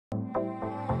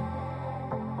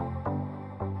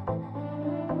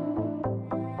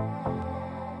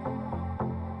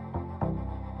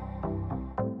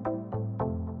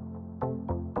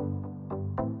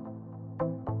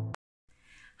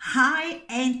Hi,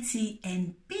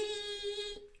 NTNP.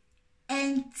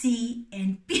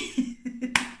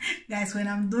 Guys, when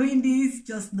I'm doing this,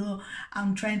 just know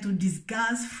I'm trying to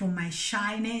disguise from my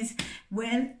shyness.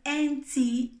 Well,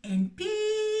 NTNP.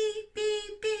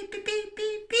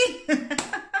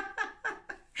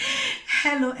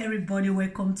 Hello, everybody.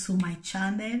 Welcome to my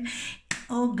channel.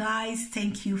 Oh guys,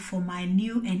 thank you for my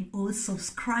new and old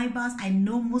subscribers. I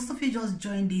know most of you just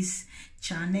joined this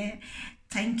channel.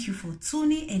 Thank you for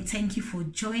tuning and thank you for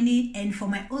joining. And for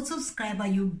my old subscriber,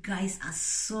 you guys are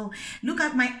so, look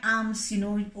at my arms, you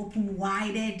know, open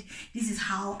wided. This is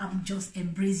how I'm just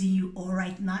embracing you all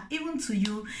right now. Even to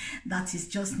you that is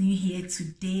just new here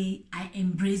today, I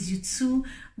embrace you too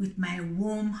with my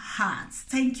warm heart.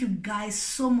 Thank you guys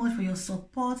so much for your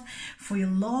support, for your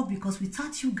love, because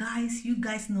without you guys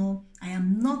know I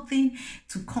am nothing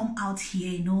to come out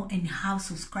here, you know, and have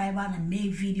subscribers and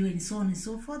make video and so on and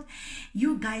so forth.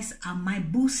 You guys are my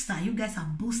booster. You guys are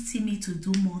boosting me to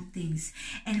do more things.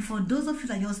 And for those of you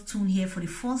that just tuned here for the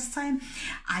first time,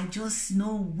 I just, you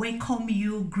know, welcome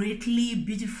you greatly,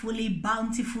 beautifully,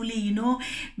 bountifully, you know,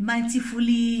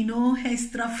 mightifully, you know,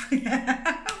 extra.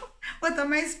 What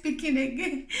am I speaking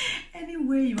again?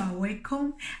 Anyway, you are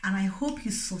welcome, and I hope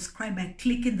you subscribe by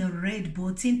clicking the red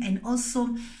button, and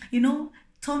also, you know,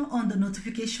 turn on the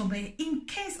notification bell in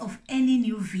case of any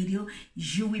new video.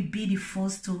 You will be the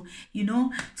first to, you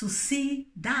know, to see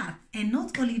that. And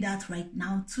not only that, right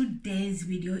now today's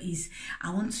video is I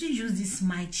want to use this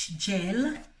my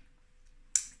gel.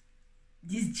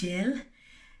 This gel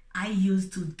I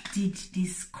used to did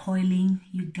this coiling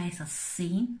you guys are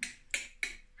seeing.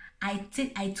 I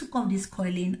took off this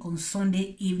coiling on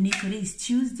Sunday evening. Today is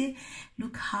Tuesday.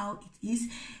 Look how it is.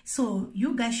 So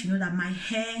you guys should know that my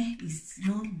hair is, you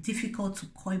know, difficult to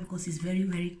coil because it's very,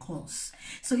 very coarse.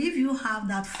 So if you have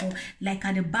that, for like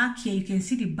at the back here, you can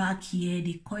see the back here,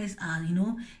 the coils are, you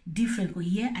know, different. But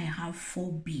here I have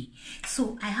 4B.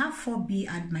 So I have 4B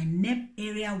at my neck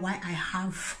area, while I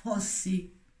have 4C.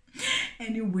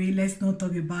 Anyway, let's not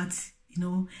talk about, you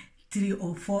know, 3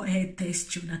 or 4 hair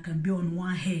texture that can be on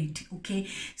one head. Okay,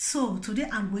 so today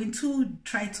I'm going to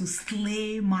try to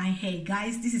slay my hair.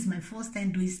 Guys, this is my first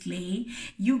time doing slaying.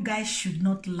 You guys should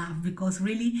not laugh, because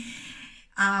really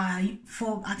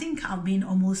for I think I've been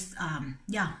almost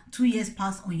 2 years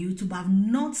past on YouTube. I've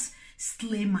not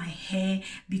slay my hair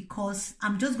because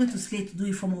I'm just going to slay to do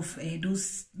it form of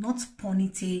those, not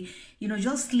ponytail, you know,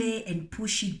 just slay and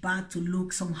push it back to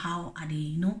look somehow at the,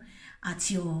 you know,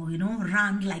 at your, you know,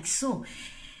 round like so.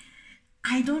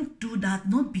 I don't do that,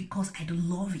 not because I don't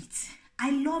love it.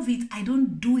 I love it. I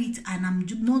don't do it, and I'm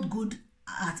not good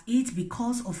at it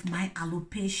because of my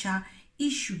alopecia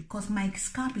issue, because my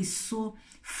scalp is so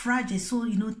fragile, so,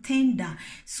 you know, tender.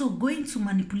 So going to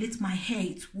manipulate my hair,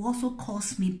 it will also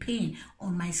cause me pain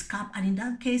on my scalp, and in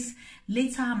that case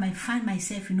later I might find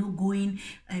myself, you know, going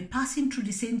passing through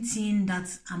the same thing that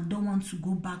I don't want to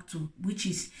go back to, which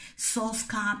is sore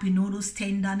scalp, you know, those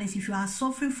tenderness. If you are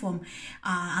suffering from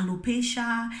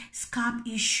alopecia, scalp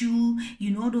issue,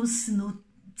 you know, those, you know,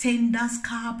 tender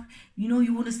scalp, you know,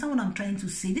 you understand what I'm trying to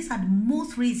say. These are the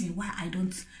most reasons why I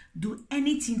don't do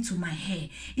anything to my hair.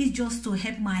 It's just to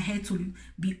help my hair to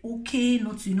be okay,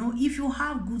 not to, you know, if you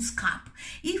have good scalp.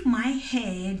 If my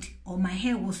head or my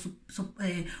hair was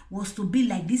to be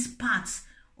like this part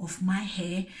of my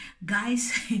hair,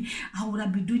 guys, I would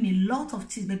have been doing a lot of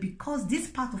things, but because this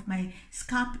part of my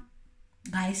scalp,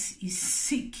 guys, is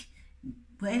sick,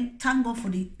 well, thank God for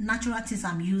the natural things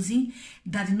I'm using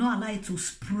that did not allow it to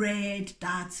spread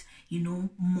that, you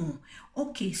know, more.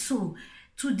 Okay, so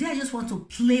today I just want to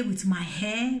play with my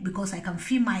hair, because I can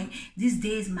feel these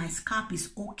days my scalp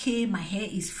is okay, my hair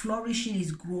is flourishing,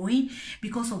 is growing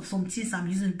because of some things I'm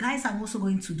using. Guys, I'm also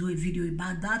going to do a video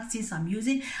about that things I'm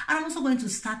using, and I'm also going to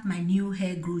start my new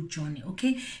hair growth journey.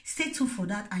 Okay, stay tuned for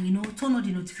that, and, you know, turn on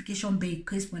the notification bell in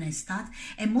case when I start.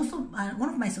 And most of one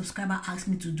of my subscribers asked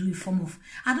me to do a form of,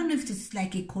 I don't know if it's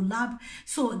like a collab.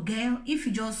 So girl, if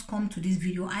you just come to this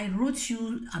video, I wrote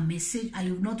you a message and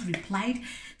you've not replied,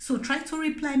 so try to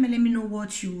reply me. Let me know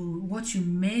what you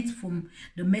made from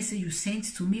the message you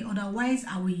sent to me. Otherwise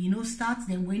I will, you know, start.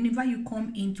 Then whenever you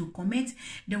come in to comment,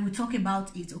 then we'll talk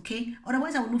about it. Okay,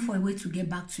 otherwise I will look for a way to get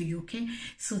back to you. Okay,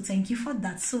 so thank you for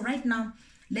that. So right now,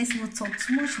 let's not talk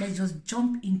too much. Let's just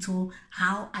jump into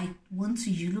how I want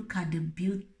to you look at the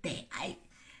beauty.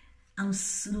 I'm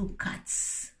so cut.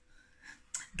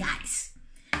 Guys,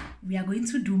 we are going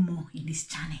to do more in this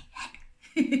channel.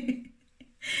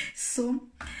 So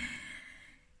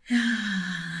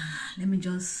let me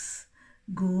just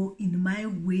go in my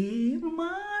way.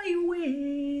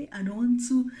 I don't want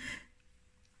to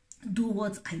do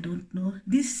what I don't know.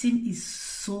 This thing is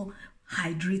so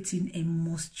hydrating and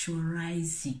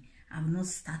moisturizing. I've not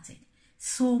started.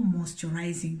 So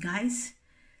moisturizing, guys.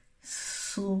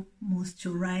 So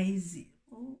moisturizing.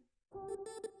 Oh.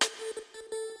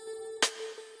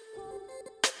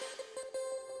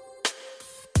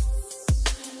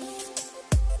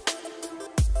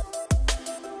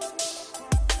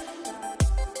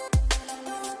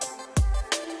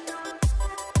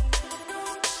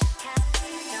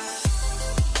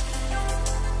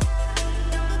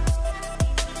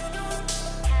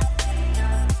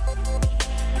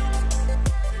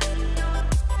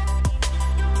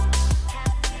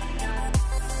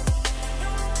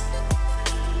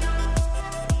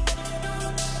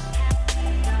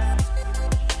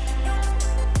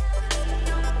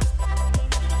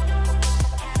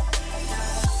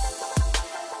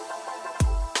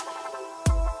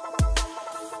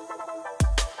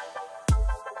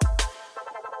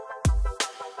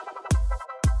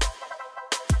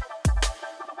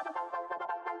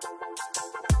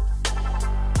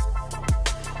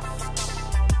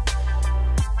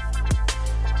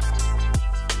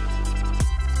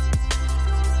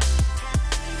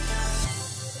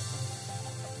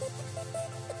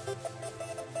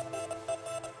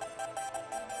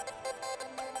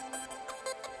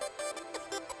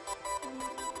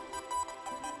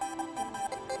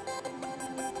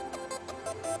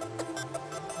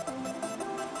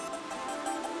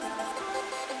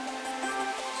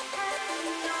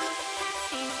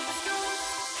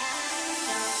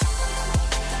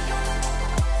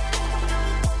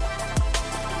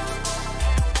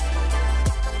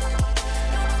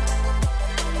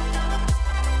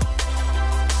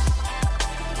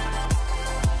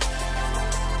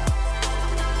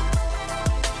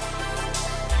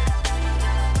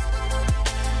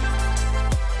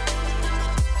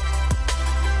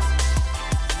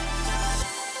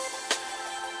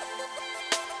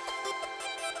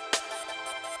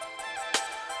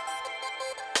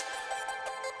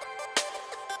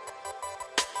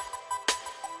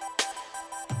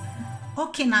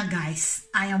 Okay, now guys,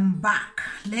 I am back.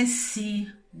 Let's see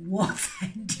what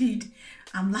I did.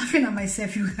 I'm laughing at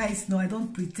myself. You guys know I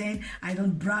don't pretend, I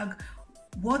don't brag.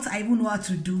 What I even know how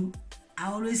to do,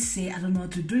 I always say I don't know how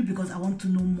to do it because I want to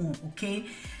know more. Okay,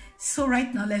 so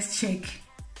right now let's check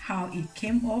how it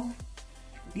came up.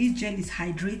 This gel is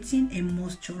hydrating and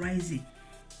moisturizing.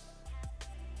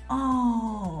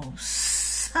 Oh,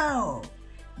 so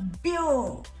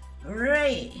beautiful.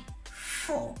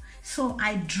 So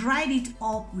I dried it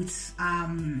up with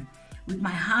my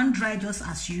hand dry just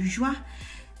as usual.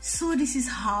 So this is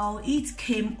how it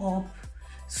came up.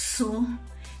 So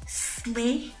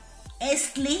slay.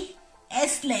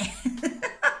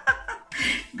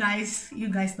 Guys, you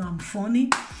guys know I'm funny.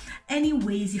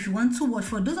 Anyways, if you want to watch,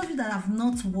 for those of you that have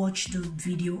not watched the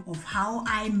video of how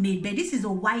I made, but this is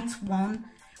a white one.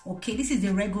 Okay, this is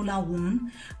the regular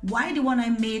one. Why the one I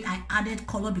made, I added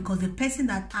color because the person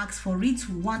that asked for it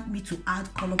want me to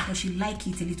add color because she like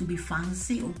it a little bit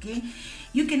fancy. Okay,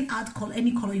 you can add color,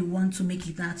 any color you want to make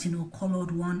it that, you know,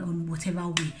 colored one on whatever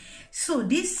way. So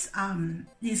this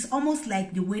is almost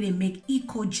like the way they make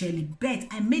eco jelly, but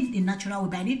I made it the natural way,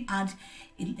 but I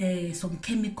did add some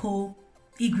chemical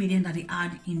ingredient that they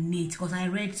add in it because I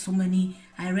read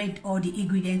all the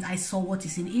ingredients. I saw what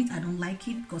is in it. I don't like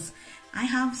it because I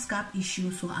have scalp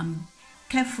issues, so I'm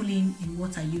careful in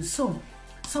what I use. So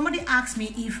somebody asked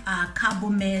me if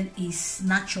carbamel is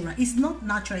natural. It's not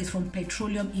natural. It's from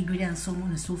petroleum ingredients, so on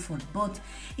and so forth, but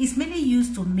it's mainly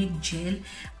used to make gel.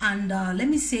 And let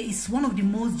me say, it's one of the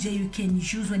most gel you can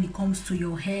use when it comes to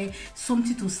your hair,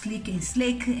 something to slick and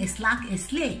slake and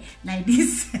slay like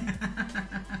this.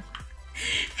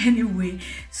 Anyway,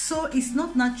 so it's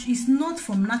not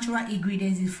from natural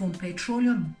ingredients, it's from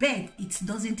petroleum, but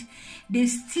they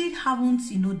still haven't,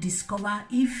 you know, discovered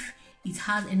if it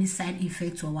has any side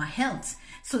effect to our health.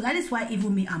 So that is why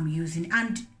even me, I'm using.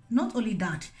 And not only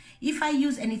that, if I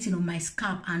use anything on my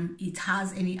scalp and it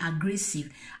has any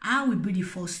aggressive, I will be the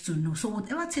first to know. So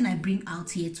whatever thing I bring out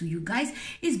here to you guys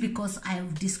is because I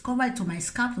have discovered to my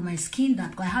scalp, to my skin,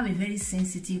 that I have a very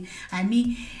sensitive, I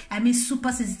mean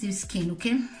super sensitive skin.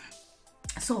 Okay,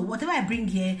 so whatever I bring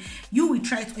here, you will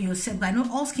try it on yourself. But I know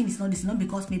all skin is not this, not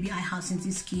because maybe I have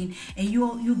sensitive skin and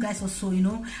you guys also, you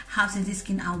know, have sensitive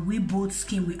skin and we both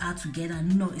skin we are together.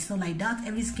 No, it's not like that.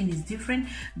 Every skin is different,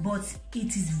 but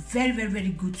it is very, very, very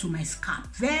good to my scalp.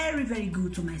 Very, very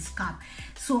good to my scalp.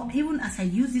 So even as I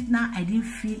use it now, I didn't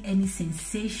feel any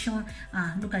sensation.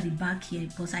 Look at the back here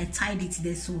because I tied it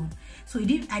there, so I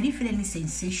didn't feel any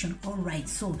sensation. All right,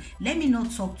 so let me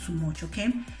not talk too much.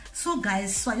 Okay, so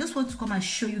guys, so I just want to come and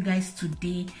show you guys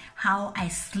today how I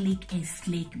slick and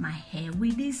slake my hair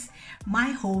with this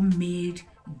my homemade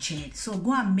gel. So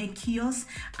go and make yours,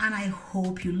 and I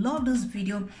hope you love this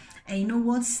video. And you know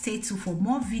what, stay tuned for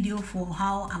more video for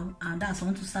how I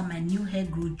want to start my new hair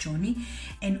growth journey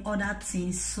and other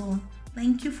things. So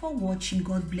thank you for watching.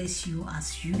 God bless you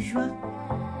as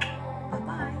usual.